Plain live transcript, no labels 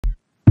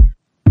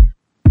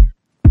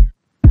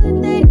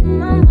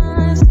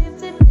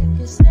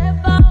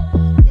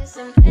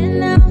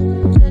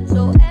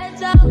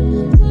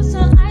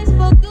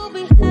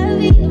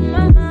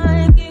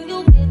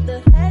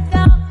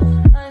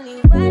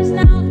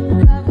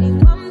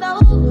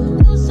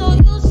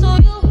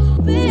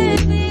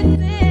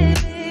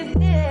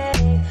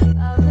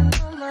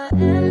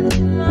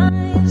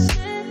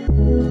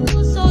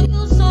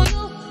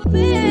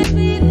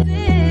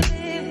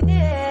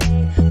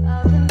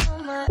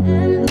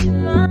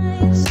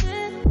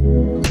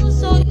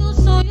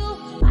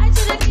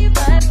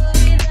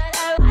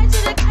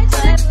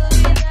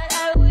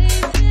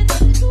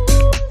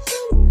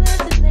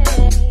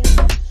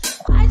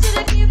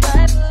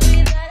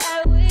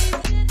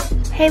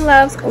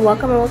loves,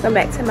 welcome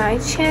back to my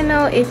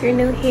channel. If you're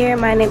new here,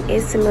 my name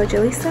is Samil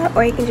Jalisa,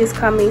 or you can just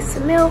call me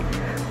Samil.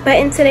 But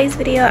in today's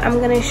video, I'm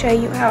going to show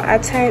you how I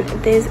turned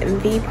this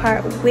V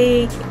Part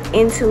wig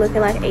into looking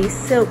like a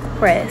silk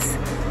press.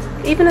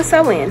 Even a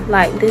sew-in.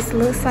 Like, this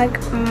looks like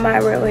my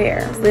real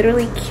hair.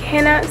 Literally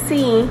cannot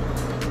see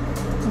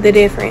the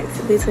difference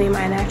between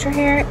my natural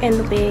hair and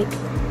the wig.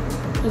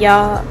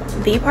 Y'all,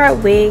 V Part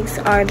wigs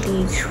are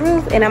the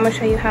truth, and I'm going to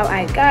show you how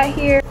I got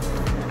here.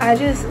 I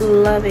just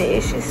love it.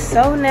 It's just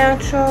so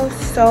natural,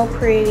 so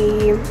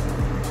pretty.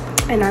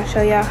 And I'll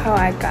show y'all how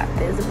I got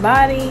this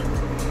body,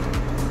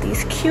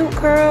 these cute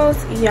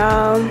curls.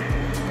 Y'all,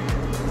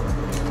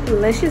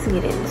 let's just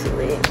get into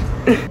it.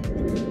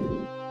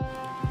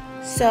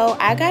 So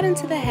I got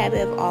into the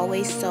habit of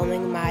always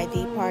sewing my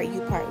V Part,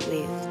 U Part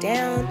wigs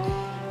down.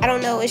 I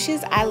don't know, it's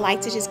just I like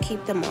to just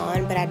keep them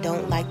on, but I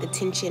don't like the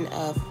tension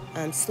of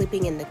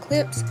slipping in the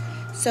clips.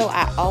 So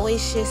I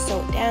always just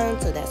sew it down,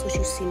 so that's what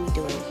you see me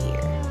doing here.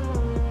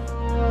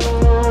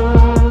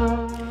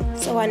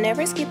 So I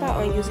never skip out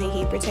on using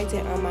heat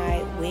protectant on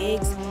my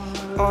wigs.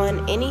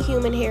 On any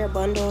human hair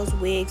bundles,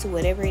 wigs,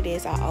 whatever it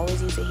is, I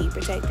always use a heat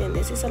protectant.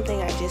 This is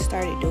something I just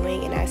started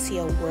doing, and I see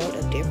a world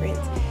of difference.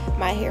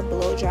 My hair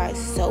blow dries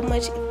so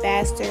much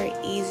faster,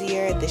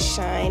 easier. The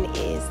shine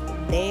is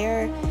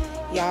there.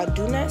 Y'all,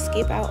 do not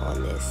skip out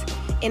on this.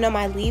 And on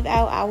my leave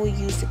out, I will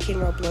use the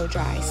Kenra blow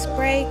dry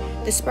spray.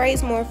 The spray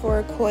is more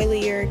for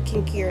coilier,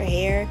 kinkier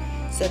hair,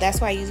 so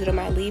that's why I use it on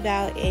my leave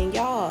out. And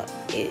y'all,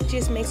 it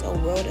just makes a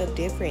world of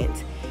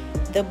difference.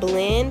 The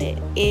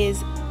blend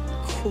is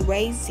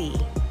crazy.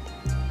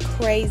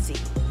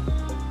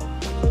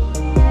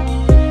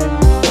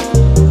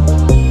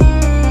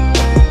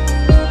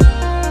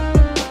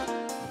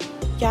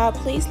 Y'all,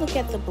 please look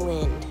at the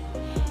blend.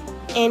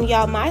 And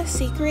y'all, my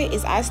secret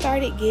is I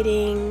started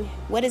getting,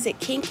 what is it,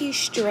 kinky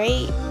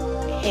straight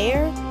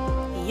hair.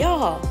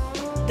 Y'all,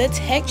 the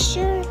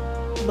texture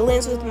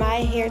blends with my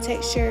hair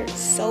texture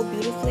so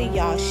beautifully.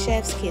 Y'all,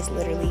 chef's kiss,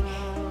 literally.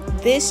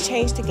 This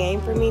changed the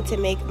game for me to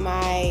make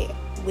my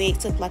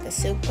wigs look like a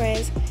silk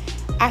press.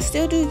 I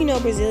still do, you know,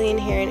 Brazilian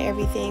hair and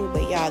everything,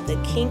 but y'all,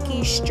 the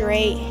kinky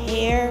straight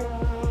hair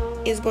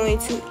is going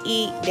to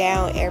eat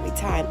down every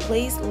time.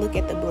 Please look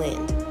at the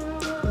blend.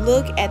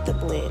 Look at the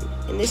blend.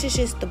 And this is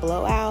just the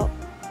blowout.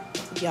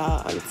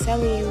 Y'all, I'm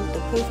telling you, the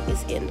proof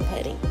is in the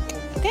pudding.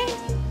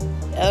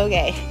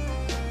 Okay.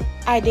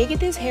 I did get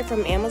this hair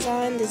from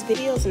Amazon. This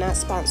video is not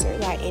sponsored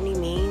by any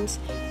means,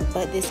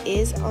 but this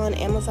is on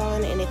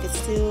Amazon, and if it's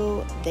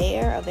still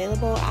there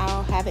available,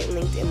 I'll have it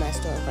linked in my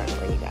storefront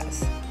for you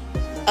guys.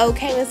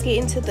 Okay, let's get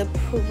into the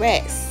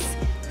press.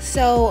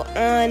 So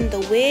on the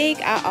wig,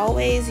 I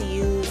always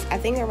use, I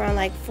think, around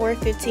like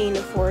 415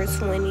 to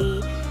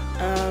 420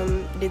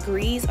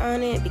 degrees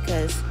on it,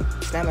 because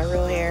it's not my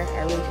real hair.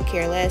 I really could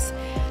care less,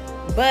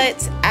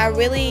 but I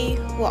really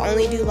will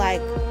only do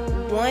like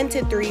 1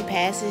 to 3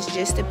 passes,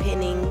 just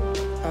depending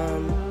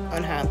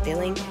on how I'm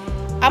feeling.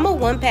 I'm a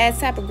one pass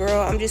type of girl.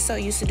 I'm just so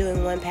used to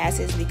doing one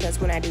passes, because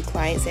when I do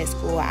clients at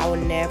school, I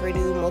would never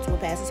do multiple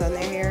passes on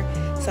their hair.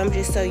 So I'm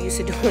just so used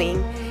to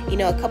doing, you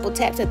know, a couple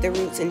taps at the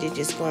roots and then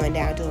just going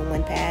down doing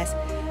one pass.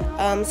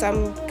 So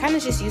I'm kind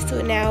of just used to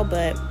it now,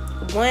 but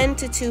 1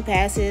 to 2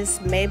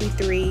 passes, maybe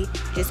 3,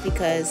 just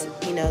because,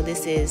 you know,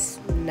 this is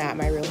not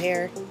my real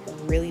hair.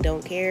 Really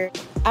don't care.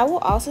 I will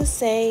also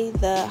say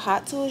the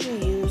hot tools you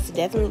use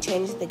definitely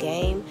changes the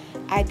game.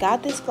 I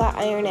got this flat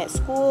iron at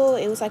school.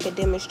 It was like a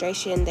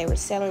demonstration. They were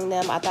selling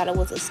them. I thought it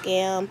was a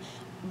scam,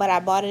 but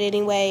I bought it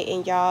anyway,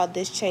 and y'all,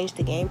 this changed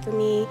the game for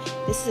me.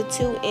 This is a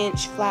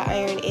 2-inch flat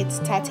iron. It's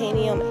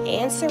titanium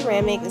and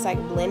ceramic. It's like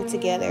blended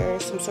together,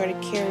 some sort of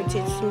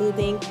keratin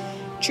smoothing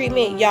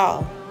treatment.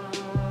 Y'all,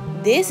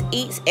 this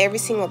eats every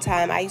single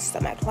time. I use this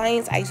on my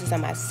clients. I use this on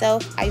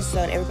myself. I use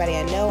this on everybody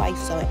I know. I use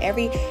this on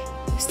every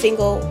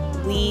single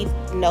weave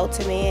known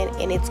to man,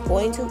 and it's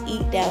going to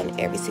eat down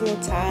every single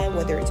time,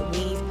 whether it's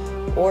weave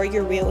or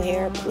your real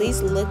hair.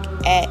 Please look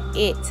at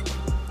it.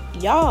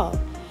 Y'all,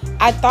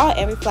 I thought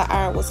every flat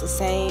iron was the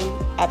same.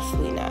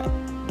 Absolutely not.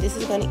 This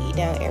is going to eat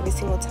down every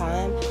single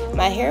time.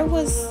 My hair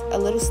was a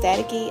little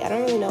staticky. I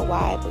don't really know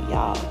why, but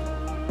y'all,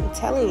 I'm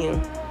telling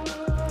you.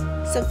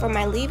 So for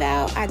my leave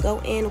out, I go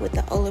in with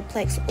the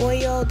OLAPLEX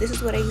oil. This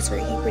is what I use for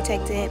heat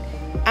protectant.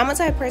 I'm a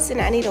type of person,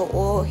 I need an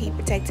oil heat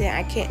protectant.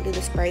 I can't do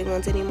the spray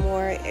ones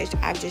anymore.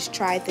 I've just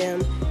tried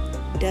them.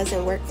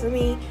 Doesn't work for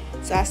me.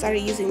 So I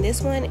started using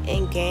this one,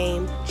 and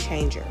game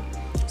changer.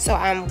 So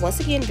I'm once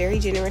again very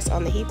generous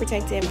on the heat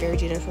protectant, very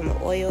generous on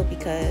the oil,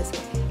 because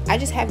I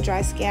just have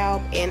dry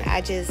scalp and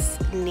I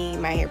just need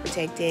my hair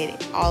protected,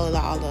 all of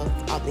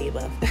the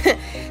above.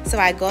 So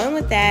I go in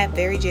with that,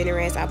 very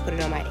generous. I put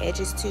it on my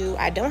edges too.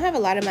 I don't have a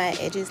lot of my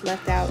edges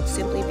left out,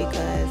 simply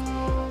because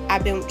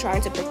I've been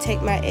trying to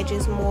protect my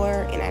edges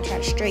more, and I try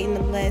to straighten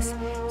them less.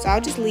 So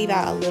I'll just leave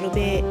out a little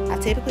bit. I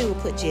typically will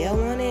put gel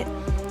on it.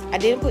 I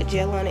didn't put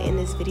gel on it in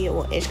this video,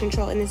 or edge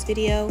control in this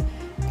video,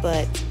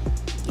 but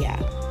yeah,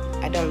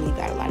 I don't leave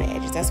out a lot of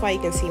edges. That's why you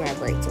can see my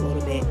braids a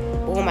little bit.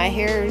 But when my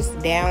hair is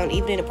down,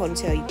 even in a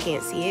ponytail, you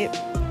can't see it.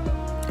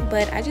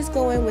 But I just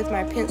go in with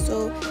my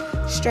pencil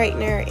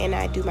straightener and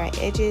I do my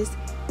edges.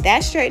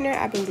 That straightener,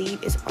 I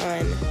believe, is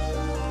on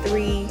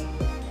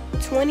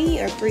 320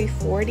 or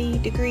 340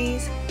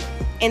 degrees.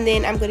 And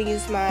then I'm going to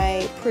use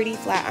my pretty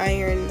flat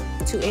iron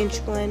 2-inch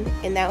one,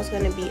 and that was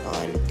going to be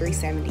on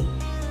 370.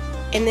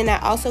 And then I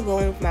also go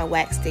in with my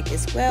wax stick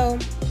as well,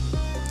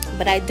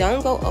 but I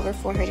don't go over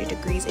 400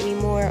 degrees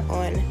anymore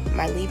on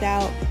my leave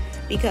out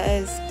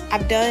because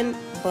I've done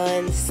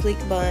buns, sleek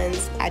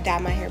buns. I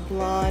dyed my hair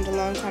blonde a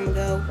long time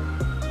ago.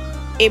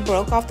 It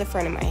broke off the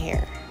front of my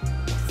hair.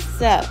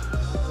 So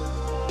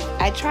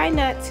I try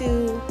not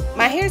to,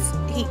 my hair's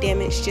heat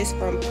damage just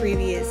from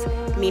previous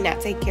me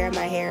not taking care of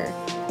my hair.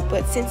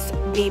 But since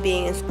me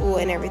being in school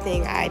and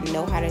everything, I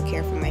know how to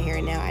care for my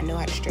hair now. I know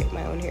how to straighten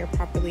my own hair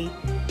properly.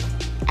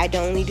 I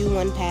don't only do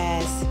one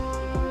pass.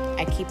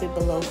 I keep it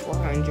below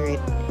 400.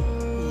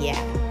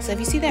 Yeah. So if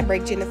you see that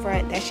breakage in the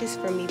front, that's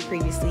just from me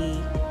previously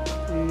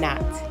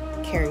not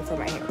caring for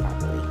my hair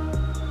properly.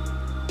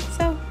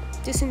 So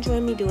just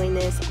enjoy me doing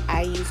this.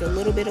 I use a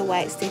little bit of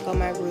wax stick on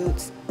my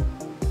roots.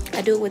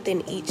 I do it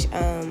within each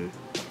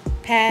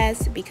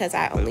pass because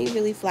I only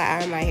really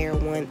flat iron my hair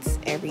once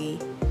every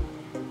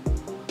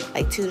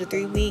like 2 to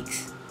 3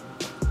 weeks,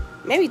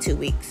 maybe 2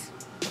 weeks.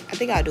 I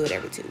think I'll do it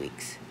every 2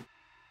 weeks.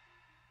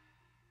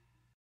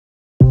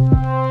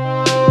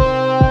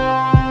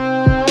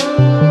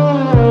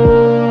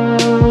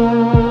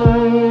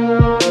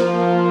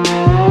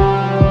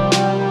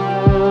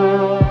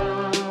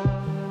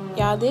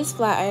 Y'all, this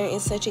flat iron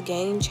is such a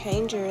game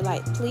changer.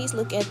 Like, please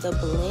look at the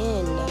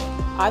blend.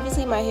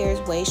 Obviously my hair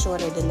is way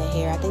shorter than the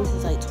hair. I think this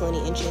is like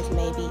 20 inches,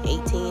 maybe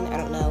 18, I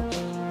don't know.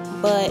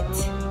 But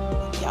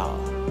y'all,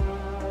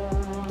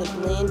 the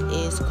blend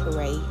is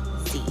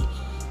crazy.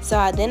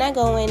 So then I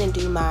go in and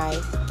do my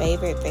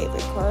favorite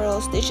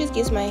curls. This just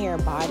gives my hair a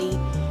body.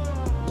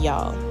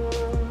 Y'all,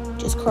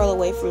 just curl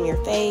away from your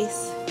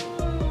face.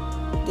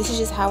 This is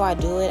just how I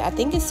do it. I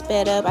think it's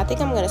sped up. I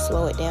think I'm gonna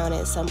slow it down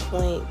at some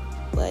point,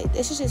 but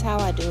this is just how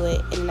I do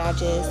it. And I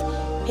just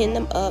pin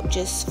them up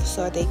just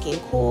so they can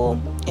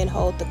cool and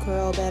hold the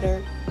curl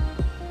better.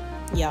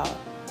 Y'all,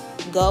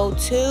 go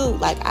to,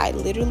 like, I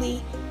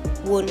literally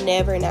will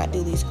never not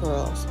do these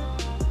curls.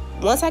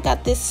 Once I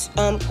got this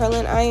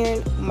curling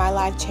iron, my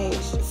life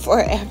changed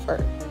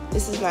forever.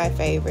 This is my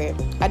favorite.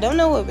 I don't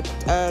know what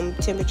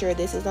temperature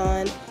this is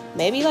on.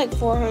 Maybe like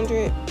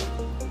 400.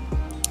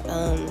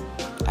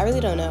 I really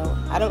don't know.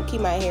 I don't keep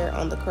my hair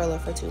on the curler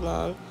for too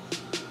long,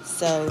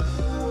 so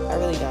I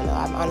really don't know.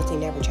 I've honestly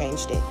never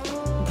changed it.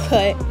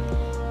 But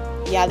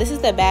yeah, this is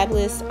the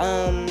Babbless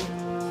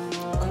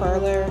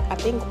curler. I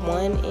think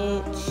 1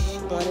 inch,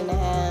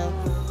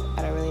 1.5.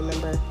 I don't really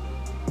remember.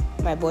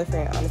 My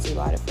boyfriend honestly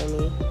bought it for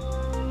me,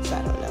 so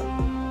I don't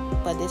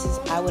know. But this is,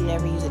 I would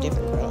never use a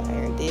different curling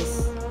iron.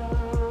 This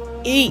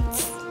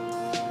eats.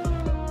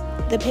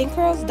 The pin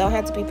curls don't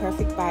have to be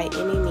perfect by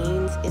any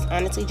means. It's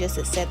honestly just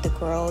to set the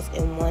curls,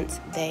 and once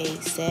they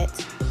set,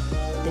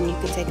 then you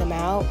can take them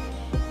out.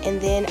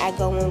 And then I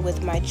go in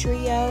with my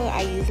trio.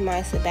 I use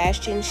my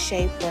Sebastian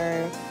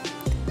Shaper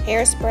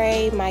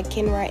hairspray, my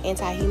Kenra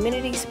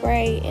anti-humidity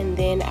spray, and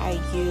then I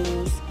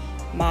use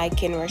my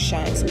Kenra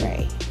shine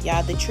spray.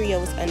 Y'all, the trio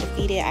is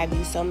undefeated. I've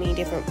used so many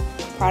different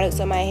products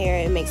on my hair.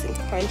 It makes it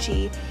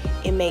crunchy,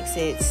 it makes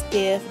it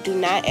stiff. Do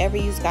not ever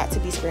use got to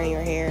be spray in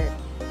your hair,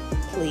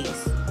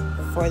 please.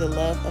 For the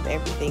love of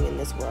everything in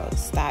this world,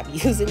 stop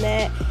using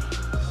that.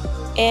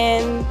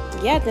 And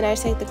yeah, then I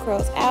just take the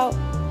curls out,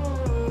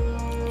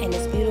 and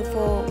it's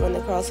beautiful. When the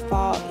curls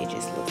fall, it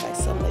just looks like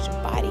so much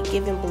body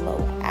giving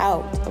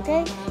blowout.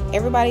 Okay,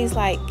 everybody's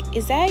like,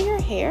 is that your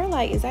hair?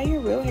 Like, is that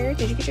your real hair?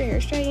 Did you get your hair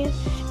straightened?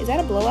 Is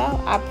that a blowout?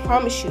 I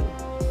promise you,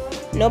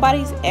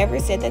 nobody's ever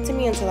said that to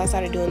me until I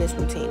started doing this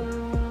routine.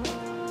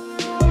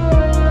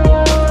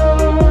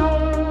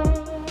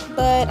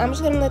 But I'm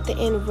just gonna let the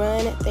end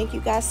run. Thank you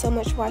guys so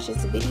much for watching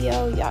this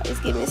video. Y'all, it's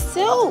giving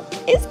silk.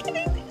 It's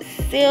giving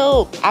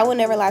silk. I would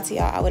never lie to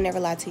y'all. I would never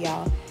lie to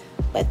y'all.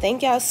 But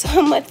thank y'all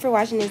so much for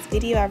watching this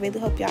video. I really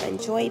hope y'all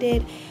enjoyed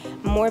it.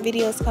 More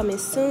videos coming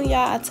soon,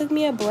 y'all. I took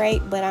me a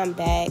break, but I'm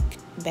back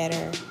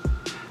better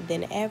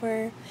than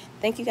ever.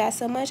 Thank you guys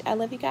so much. I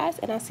love you guys,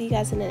 and I'll see you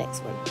guys in the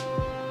next one.